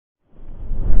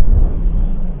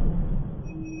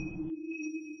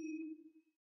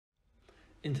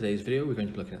In today's video, we're going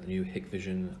to be looking at the new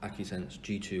Hikvision AccuSense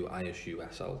G2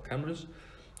 ISU SL cameras.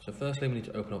 So firstly, we need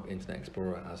to open up Internet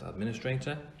Explorer as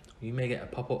administrator. You may get a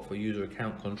pop-up for user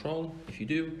account control. If you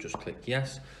do, just click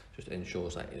yes, just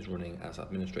ensures that it is running as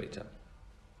administrator.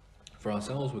 For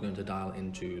ourselves, we're going to dial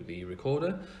into the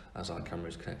recorder as our camera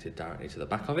is connected directly to the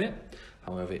back of it.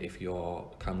 However, if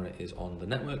your camera is on the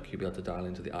network, you'll be able to dial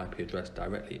into the IP address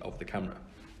directly of the camera.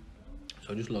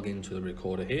 So just log into the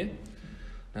recorder here.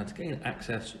 Now to gain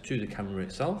access to the camera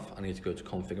itself, I need to go to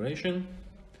configuration,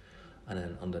 and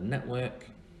then under network,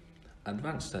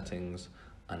 advanced settings,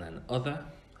 and then other.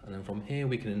 And then from here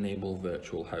we can enable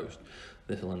virtual host.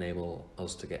 This will enable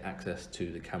us to get access to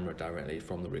the camera directly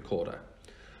from the recorder.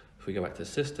 If we go back to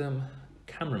system,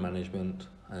 camera management,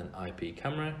 and IP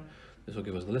camera, this will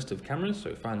give us the list of cameras,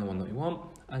 so find the one that we want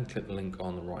and click the link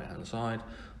on the right hand side.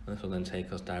 And this will then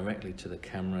take us directly to the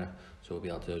camera, so we'll be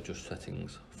able to adjust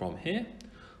settings from here.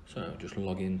 So just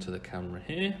log into the camera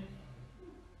here.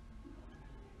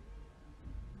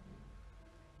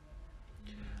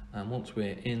 And once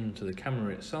we're into the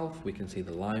camera itself, we can see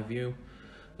the live view.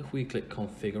 If we click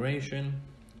configuration,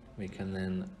 we can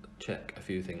then check a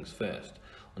few things first.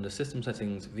 Under system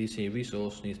settings, VCA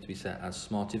resource needs to be set as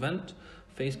smart event.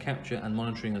 Face capture and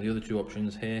monitoring are the other two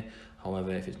options here.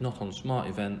 However, if it's not on smart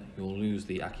event, you'll lose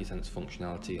the AccuSense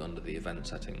functionality under the event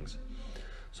settings.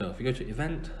 So if we go to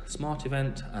event, smart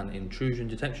event, and intrusion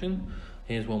detection,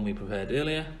 here's one we prepared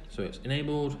earlier. So it's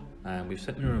enabled, and we've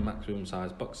set minimum and maximum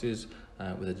size boxes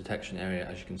with a detection area,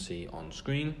 as you can see on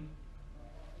screen.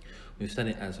 We've set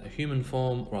it as a human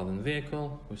form rather than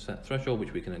vehicle. We've set threshold,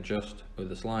 which we can adjust with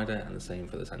the slider, and the same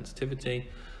for the sensitivity.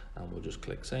 And we'll just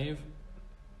click save.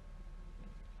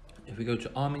 If we go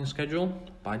to arming schedule,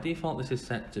 by default this is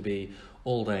set to be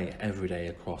all day, every day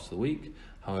across the week.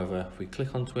 However, if we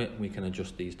click onto it, we can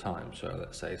adjust these times. So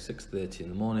let's say 6:30 in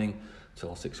the morning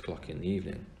till 6 o'clock in the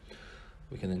evening.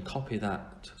 We can then copy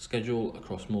that schedule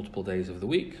across multiple days of the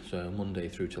week. So Monday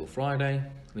through till Friday,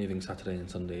 leaving Saturday and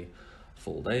Sunday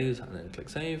full days, and then click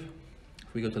save.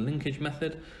 If we go to linkage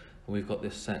method, we've got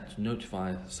this set to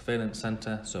notify surveillance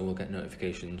center. So we'll get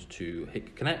notifications to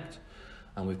Hik Connect.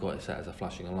 And we've got it set as a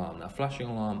flashing alarm. Now flashing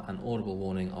alarm and audible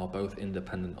warning are both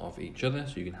independent of each other,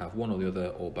 so you can have one or the other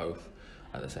or both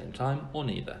at the same time, or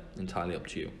neither, entirely up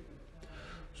to you.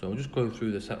 So we'll just go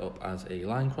through the setup as a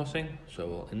line crossing. So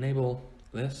we'll enable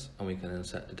this, and we can then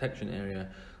set detection area,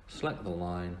 select the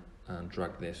line, and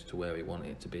drag this to where we want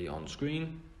it to be on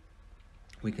screen.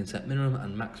 We can set minimum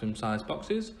and maximum size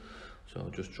boxes. So I'll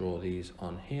just draw these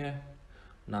on here,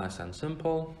 nice and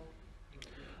simple.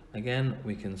 Again,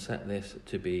 we can set this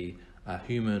to be a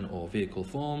human or vehicle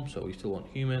form, so we still want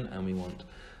human, and we want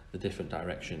the different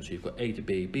directions. So you've got A to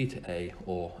B, B to A,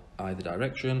 or either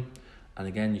direction. And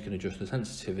again, you can adjust the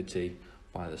sensitivity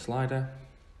via the slider.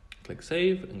 Click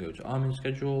save and go to arming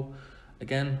schedule.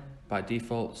 Again, by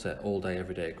default, set all day,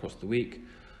 every day across the week.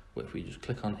 But if we just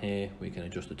click on here, we can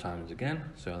adjust the times again.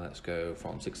 So let's go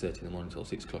from 6:30 in the morning till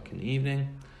 6 o'clock in the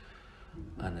evening.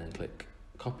 And then click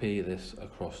copy this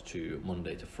across to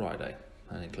Monday to Friday,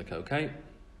 and then click OK,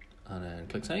 and then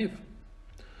click save.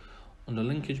 Under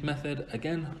linkage method,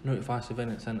 again, notify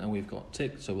surveillance center we've got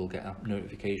ticked, so we'll get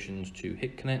notifications to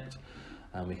Hik Connect,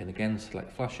 and we can again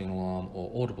select flashing alarm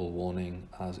or audible warning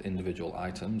as individual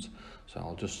items. So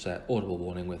I'll just set audible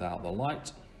warning without the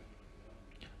light,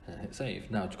 and hit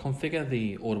save. Now to configure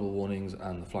the audible warnings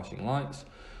and the flashing lights,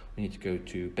 we need to go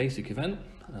to basic event,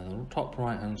 and on the top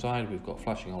right hand side we've got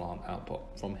flashing alarm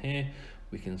output. From here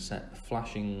we can set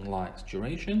flashing lights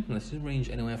duration, and this is ranged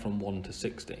anywhere from 1 to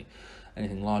 60.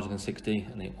 Anything larger than 60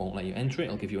 and it won't let you enter it,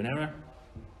 it'll give you an error.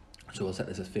 So we'll set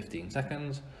this as 15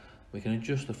 seconds. We can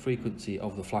adjust the frequency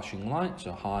of the flashing light,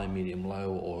 so high, medium,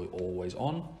 low, or always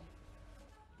on.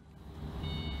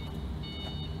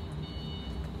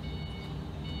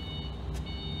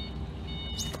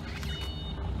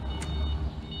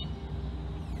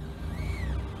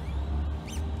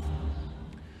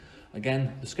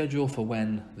 Again, the schedule for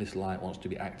when this light wants to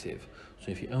be active. So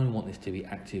if you only want this to be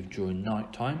active during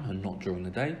night time and not during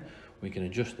the day, we can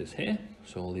adjust this here.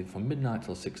 So we'll leave it from midnight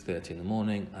till 6:30 in the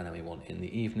morning, and then we want in the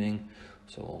evening.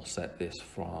 So I'll set this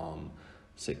from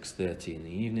 6:30 in the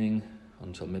evening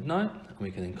until midnight, and we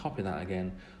can then copy that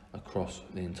again across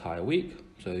the entire week.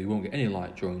 So you won't get any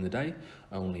light during the day,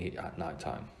 only at night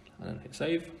time, and then hit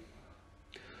save.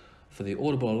 For the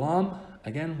audible alarm,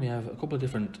 again, we have a couple of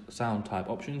different sound type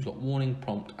options. We've got warning,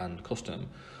 prompt, and custom.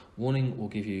 Warning will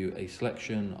give you a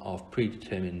selection of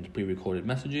predetermined, pre-recorded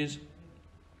messages.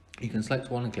 You can select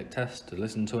one and click test to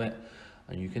listen to it,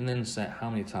 and you can then set how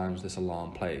many times this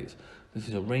alarm plays. This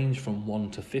is a range from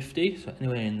 1 to 50, so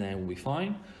anywhere in there will be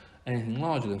fine. Anything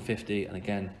larger than 50, and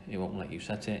again, it won't let you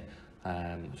set it.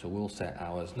 So we'll set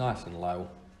ours nice and low,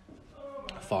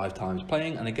 5 times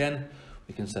playing, and again,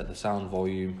 we can set the sound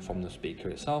volume from the speaker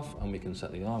itself, and we can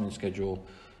set the alarming schedule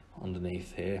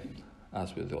underneath here,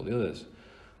 as with all the others.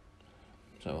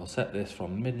 So I'll set this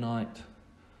from midnight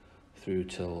through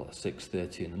till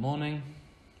 6:30 in the morning,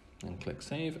 and click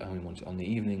save, and we want it on the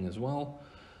evening as well.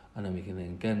 And then we can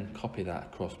then again copy that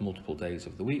across multiple days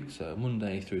of the week, so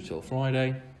Monday through till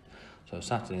Friday. So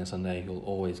Saturday and Sunday you'll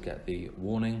always get the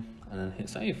warning, and then hit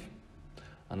save.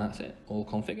 And that's it, all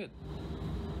configured.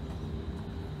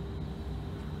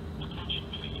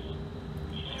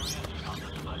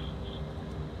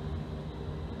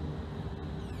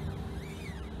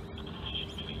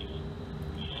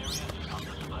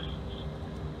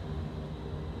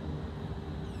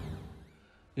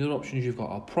 The other options you've got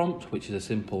are prompt, which is a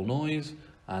simple noise,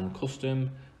 and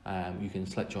custom. You can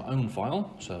select your own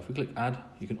file. So if we click add,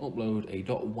 you can upload a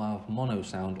 .wav mono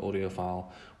sound audio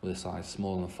file with a size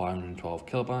smaller than 512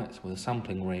 kilobytes with a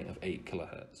sampling rate of 8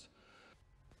 kilohertz.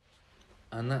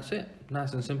 And that's it.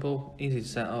 Nice and simple, easy to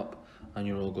set up, and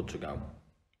you're all good to go.